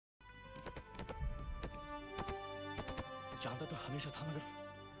जानता तो हमेशा था, मगर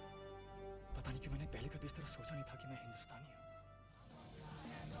पता नहीं क्यों मैंने पहले कभी इस तरह सोचा नहीं था कि मैं हिंदुस्तानी हूँ।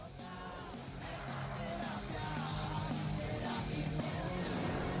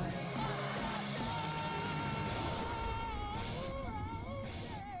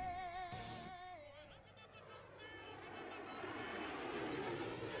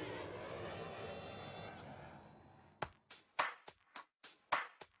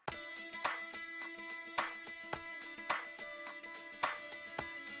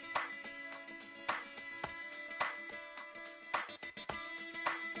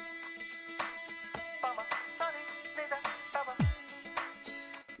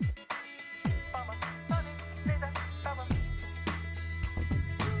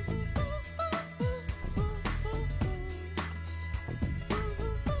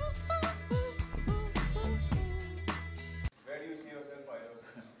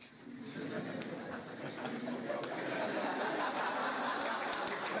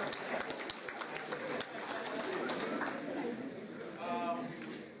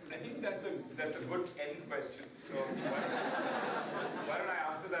 That's a good end question. So why don't I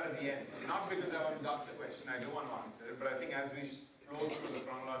answer that at the end? Not because I want to duck the question, I do want to answer it, but I think as we flow through the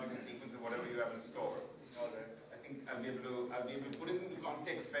chronological sequence of whatever you have in store, I think I'll be able to put it into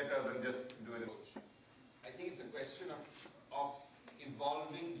context better than just do it. I think it's a question of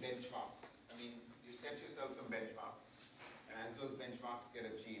evolving benchmarks. I mean, you set yourself some benchmarks, and as those benchmarks get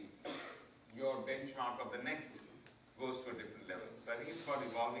achieved, your benchmark of the next goes to a different level. So I think it's about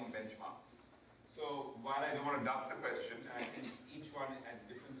evolving benchmarks. So while I don't want to duck the question, I think each one at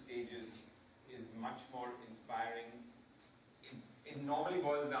different stages is much more inspiring. It normally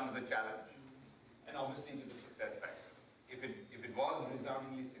boils down to the challenge and obviously to the success factor. If it was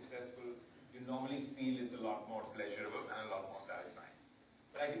resoundingly successful, you normally feel it's a lot more pleasurable and a lot more satisfying.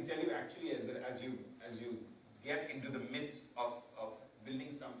 But I can tell you actually as you get into the midst of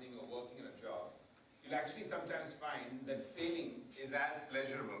building something or working in a job, you'll actually sometimes find that failing is as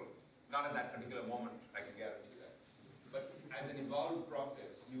pleasurable, not at that particular moment, I can guarantee that. But as an evolved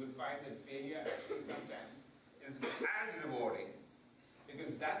process, you will find that failure actually sometimes is as rewarding,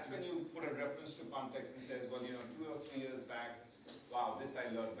 because that's when you put a reference to context and says, well, 2 or 3 years back, wow, this I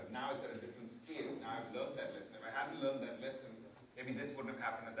learned, but now it's at a different scale. Now I've learned that lesson. If I hadn't learned that lesson, maybe this wouldn't have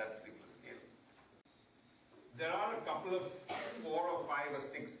happened at that particular scale. There are a couple of 4 or 5 or 6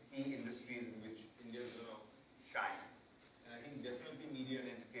 key industries in which India is going to shine. And I think definitely media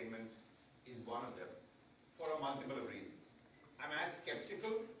and entertainment is one of them, for a multiple of reasons. I'm as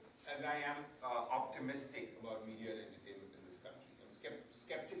skeptical as I am optimistic about media and entertainment in this country. I'm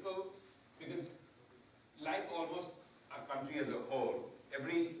skeptical because, like almost our country as a whole,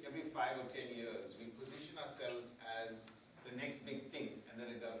 every 5 or 10 years, we position ourselves as the next big thing, and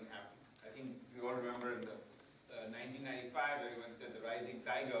then it doesn't happen. I think we all remember in the 1995, everyone said the rising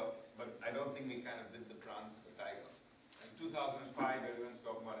tiger, but I don't think we kind of did the prance of the tiger. In 2005, everyone's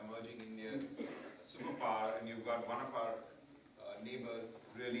talking about emerging India's superpower, and you've got one of our neighbors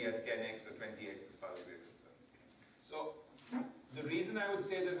really at 10x or 20x as far as we're concerned. So the reason I would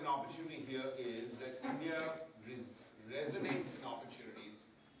say there's an opportunity here is that India resonates in opportunities,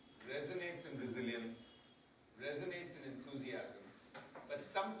 resonates in resilience, resonates in enthusiasm, but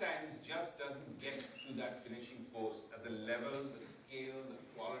sometimes just doesn't get to that finishing post at the level, the scale, the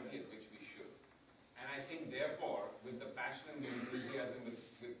quality at which we should. And I think therefore, with the passion and the enthusiasm with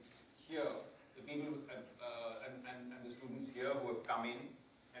here, the people and the students here who have come in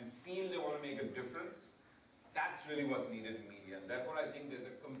and feel they want to make a difference, that's really what's needed in media. And therefore I think there's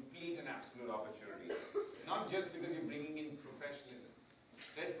a complete and absolute opportunity. Not just because you're bringing in professionalism.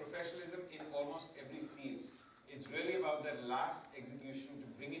 There's professionalism in almost every field. It's really about that last execution to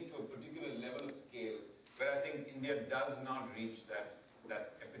bring it to a particular level of scale where I think India does not reach that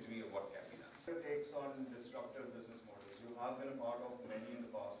epitome of what can be done. Your takes on disruptive business models. You have been a part of many in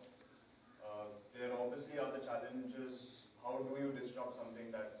the past. There obviously are the challenges. How do you disrupt something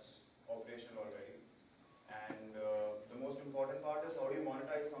that's operational already? And the most important part is how do you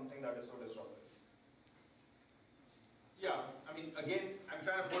monetize something that is so disruptive? Yeah, I mean, again, I'm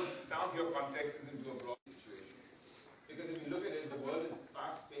trying to put some of your contexts into a broad situation. Because if you look at it, the world is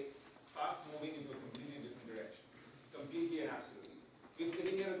fast moving into a completely different direction. Completely and absolutely. We're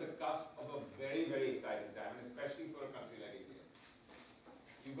sitting here at the cusp of a very, very exciting time, and especially for a country like India.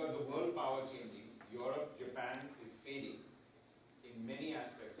 You've got the world power changing. Europe, Japan is fading in many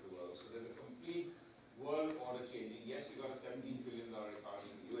aspects of the world. So there's a complete world order changing. Yes, you've got a $17 billion economy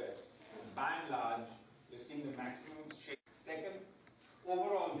in the US. By and large, you're seeing the maximum shape. Second,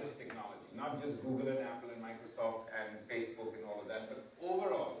 overall just technology, not just Google and Apple and Microsoft and Facebook and all of that, but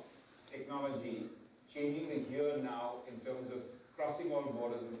overall technology changing the here now in terms of crossing all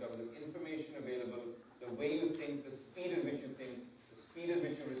borders, in terms of information available, the way you think, the speed at which you think, the speed at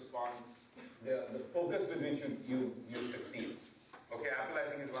which you respond, the focus with which you succeed. Okay, Apple I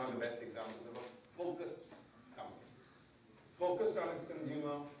think is one of the best examples of a focused company. Focused on its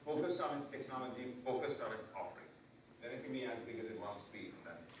consumer, focused on its technology, focused on its offering. Then it can be as big as it wants to be.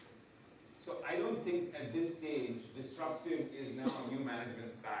 So I don't think at this stage disruptive is now a new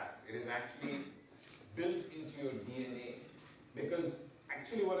management style. It is actually built into your DNA. Because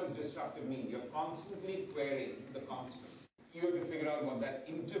actually what does disruptive mean? You're constantly querying the constant. You have to figure out what that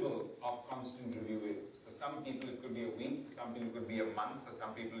interval of constant review is. For some people it could be a week, for some people it could be a month, for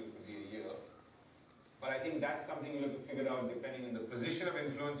some people it could be a year. But I think that's something you have to figure out depending on the position of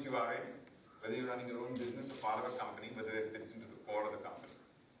influence you are in, whether you're running your own business or part of a company, whether it fits into the core of the company.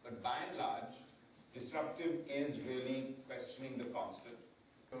 But by and large, disruptive is really questioning the constant.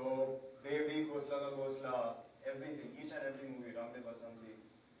 So, Devi, Khosla, everything, each and every movie, Ramdev Vasanti.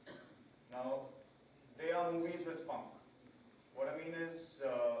 Now, they are movies with spunk. What I mean is,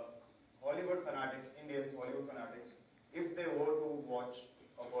 Hollywood fanatics, Indians, Hollywood fanatics, if they were to watch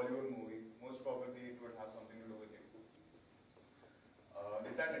a Bollywood movie, most probably it would have something to do with you.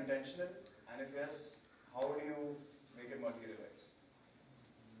 Is that intentional? And if yes, how do you make it materialize?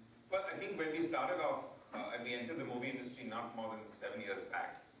 Well, I think when we started off, and we entered the movie industry not more than 7 years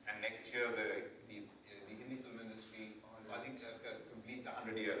back, and next year the Hindi film industry, I think, completes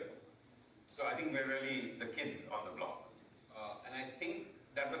 100 years. So I think we're really the kids on the block. And I think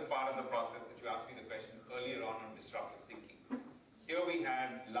that was part of the process that you asked me the question earlier on disruptive thinking. Here we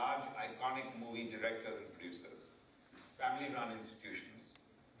had large, iconic movie directors and producers, family-run institutions,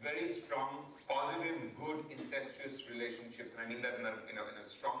 very strong, positive, good, incestuous relationships, and I mean that in a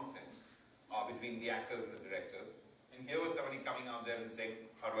strong sense, between the actors and the directors. And here was somebody coming out there and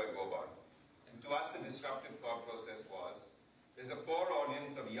saying, how do I go about it? And to us, the disruptive thought process was, there's a core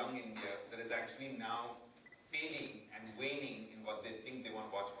audience of young India that is actually now fading and waning in what they think they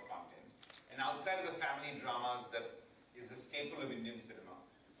want to watch for content. And outside of the family dramas that is the staple of Indian cinema,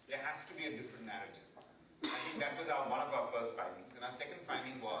 there has to be a different narrative. I think that was one of our first findings. And our second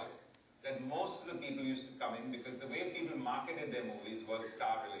finding was that most of the people used to come in because the way people marketed their movies was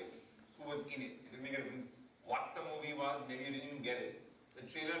star-related. Who was in it? It didn't make a difference what the movie was, maybe you didn't even get it. The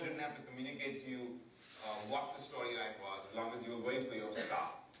trailer didn't have to communicate to you what the storyline was, as long as you were going for your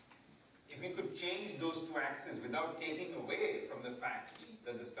star. If we could change those two axes without taking away from the fact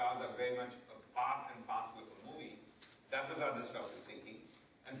that the stars are very much a part and parcel of a movie, that was our disruptive thinking.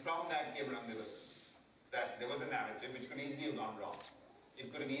 And from that came Ramdev Vasanti, that there was a narrative which could easily have gone wrong.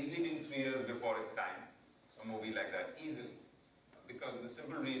 It could have easily been 3 years before its time, a movie like that, easily. Because of the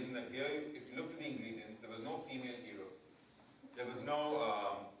simple reason that here, if you look at the ingredients, there was no female hero. There was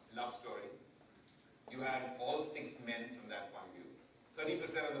no love story. You had all 6 men from that point of view.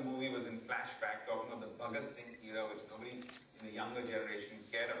 30% of the movie was in flashback, talking about the Bhagat Singh era, which nobody in the younger generation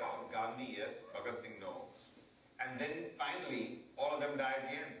cared about. Gandhi, yes. Bhagat Singh, no. And then finally, all of them died at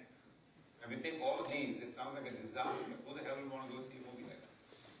the end. And we think all of these, it sounds like a disaster. Who the hell would want to go see a movie like that?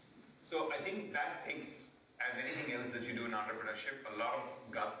 So I think that takes, as anything else that you do in entrepreneurship, a lot of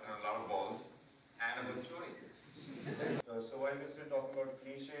guts and a lot of balls, and a good story. So while we're still talking about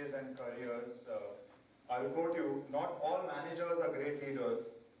cliches and careers, I'll quote you, not all managers are great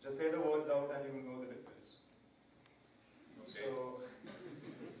leaders. Just say the words out and you will know the difference. Okay. So,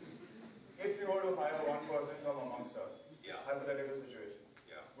 if you were to hire one person from amongst us, hypothetical situation,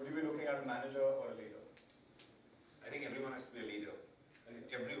 would you be looking at a manager or a leader? I think everyone has to be a leader. I think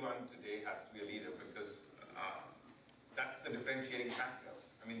everyone today has to be a leader because that's the differentiating factor.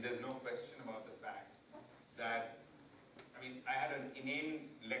 I mean, there's no question about the fact that, I had an inane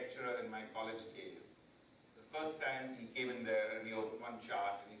lecturer in my college days. The first time he came in there and he opened one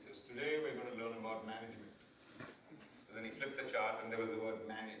chart and he says, today we're going to learn about management. So then he flipped the chart and there was the word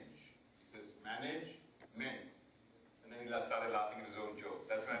manage. He says, manage men. And then he started laughing at his own joke.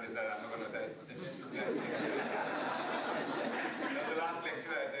 That's when I decided I'm not going to die. That was the last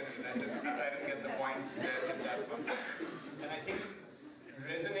lecture I did, and I said, I didn't get the point there in that one. And I think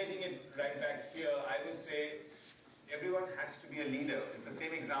resonating it right back here, I would say everyone has to be a leader. It's the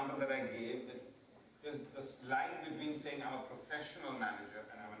same example that I gave. That there's this line between saying I'm a professional manager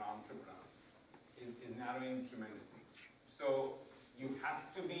and I'm an entrepreneur is narrowing tremendously. So you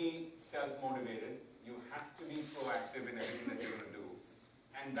have to be self-motivated. You have to be proactive in everything that you're going to do.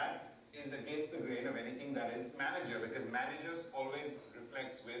 And that is against the grain of anything that is manager, because managers always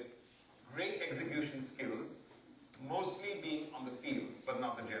reflects with great execution skills, mostly being on the field, but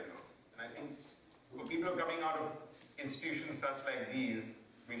not the general. And I think for people who are coming out of institutions such like these,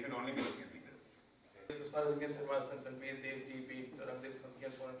 we should only be looking at leaders. far as Indian cinema is concerned, be it Devji, be it Rangdev Sampi,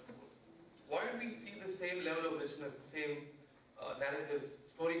 and so on and so forth. Why don't we see the same level of richness, the same narratives,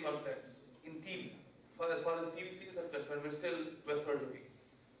 story concepts in TV? As far as TV series are concerned, we're still westward looking.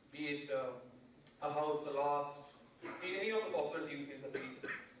 Be it A House, A Lost, be any of the popular TV series that we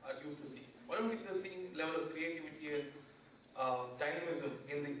are used to seeing. Why don't we see the same level of creativity and dynamism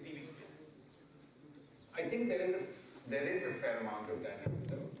in the TV space? I think there is a fair amount of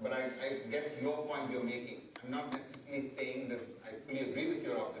dynamism, but I get your point you're making. I'm not necessarily saying that I fully agree with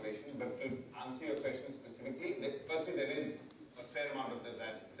your observation, but to answer your question specifically, firstly, there is a fair amount of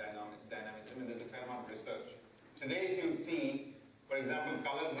dynamism, and there's a fair amount of research. Today, if you see, for example,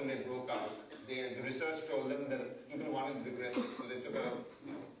 Colors, when they broke out, the research told them that people wanted regressive, so they took a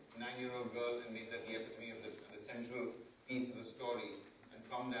 9-year-old girl and made that the epitome of the central piece of the story, and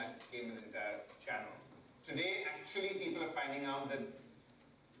from that came an entire channel. Today, actually, people are finding out that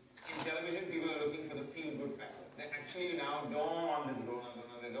in television, people are looking for the feel-good factor. They actually now don't want this Rona,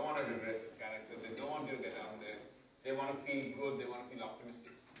 they don't want a regressive character, they don't want you to get out there. They want to feel good, they want to feel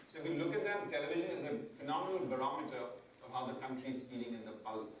optimistic. So if you look at that, television is a phenomenal barometer of how the country is feeling in the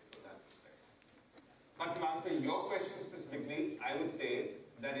pulse of that perspective. But to answer your question specifically, I would say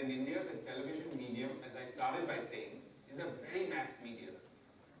that in India, the television medium, as I started by saying, is a very mass media.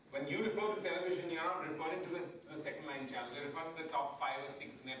 When you refer to television, you're not referring to the second line channels, you're referring to the top 5 or 6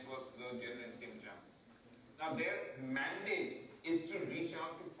 networks, the general entertainment channels. Now their mandate is to reach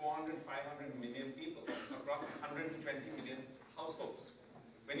out to 400, 500 million people across 120 million households.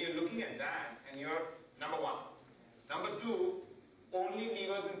 When you're looking at that, and you're number one. Number two, only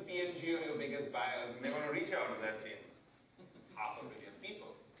Levers and P&G are your biggest buyers, and they want to reach out to that same 500 million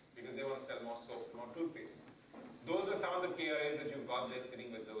people because they want to sell more soaps, more toothpaste. Those are some of the KRAs that you've got there sitting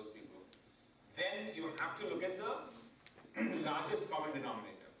with those people. Then you have to look at the largest common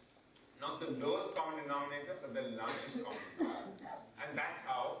denominator. Not the lowest common denominator, but the largest common denominator. And that's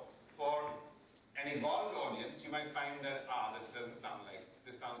how, for an evolved audience, you might find that, this doesn't sound like,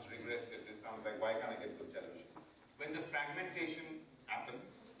 this sounds regressive, this sounds like, why can't I get good television? When the fragmentation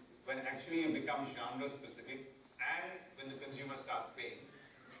happens, when actually you become genre specific, and when the consumer starts paying,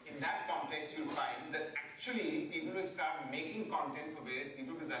 in that context you'll find that actually people will start making content for various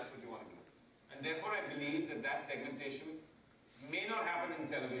people because that's what you want to do. And therefore I believe that that segmentation may not happen in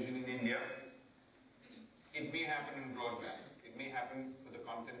television in India. It may happen in broadband. It may happen for the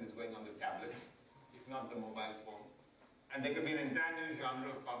content that's going on the tablet, if not the mobile phone. And there could be an entire new genre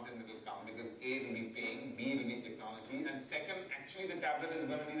of content that will come because A, it will be paying, B, it will be technology, and second, actually the tablet is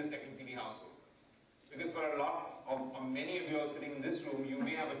going to be the second TV household. Because for a lot of many of you all sitting in this room, you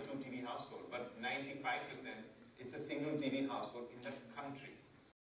may have a 2 TV household, but 95% it's a single TV household in the country.